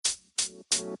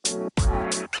Hello,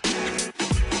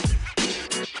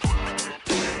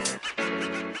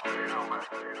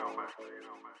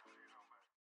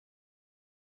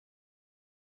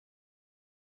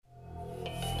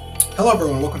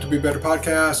 everyone. Welcome to Be Better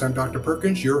Podcast. I'm Dr.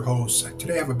 Perkins, your host.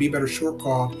 Today I have a Be Better short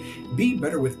called Be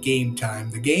Better with Game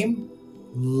Time. The game,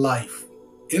 life.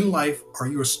 In life, are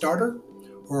you a starter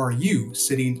or are you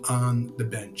sitting on the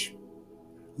bench?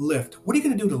 Lift. What are you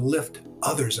going to do to lift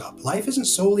others up? Life isn't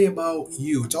solely about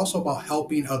you. It's also about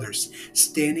helping others,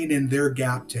 standing in their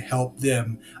gap to help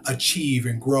them achieve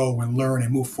and grow and learn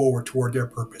and move forward toward their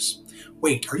purpose.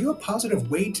 Weight. Are you a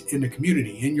positive weight in the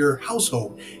community, in your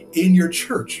household, in your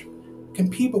church? Can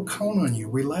people count on you,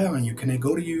 rely on you? Can they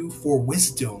go to you for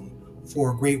wisdom,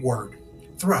 for a great word?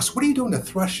 Thrust. What are you doing to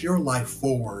thrust your life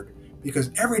forward?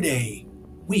 Because every day,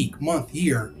 week, month,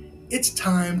 year, it's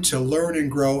time to learn and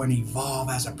grow and evolve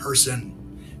as a person.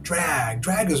 Drag.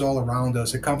 Drag is all around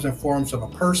us. It comes in forms of a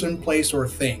person, place, or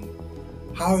thing.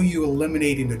 How are you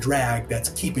eliminating the drag that's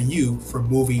keeping you from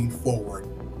moving forward?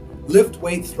 Lift,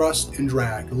 weight, thrust, and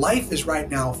drag. Life is right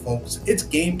now, folks. It's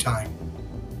game time.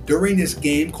 During this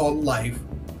game called life,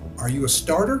 are you a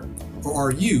starter or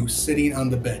are you sitting on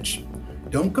the bench?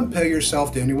 Don't compare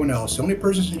yourself to anyone else. The only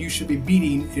person you should be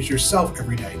beating is yourself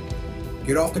every day.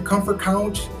 Get off the comfort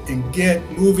couch and get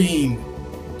moving.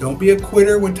 Don't be a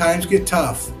quitter when times get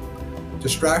tough.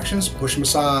 Distractions, push them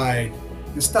aside.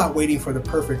 And stop waiting for the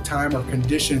perfect time or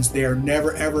conditions. They are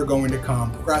never ever going to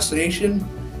come. Procrastination,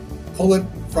 pull it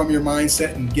from your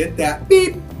mindset and get that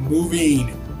beep moving.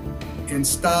 And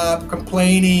stop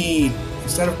complaining.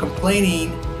 Instead of complaining,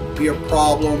 be a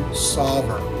problem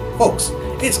solver. Folks,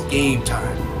 it's game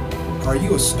time. Are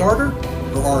you a starter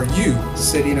or are you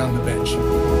sitting on the bench?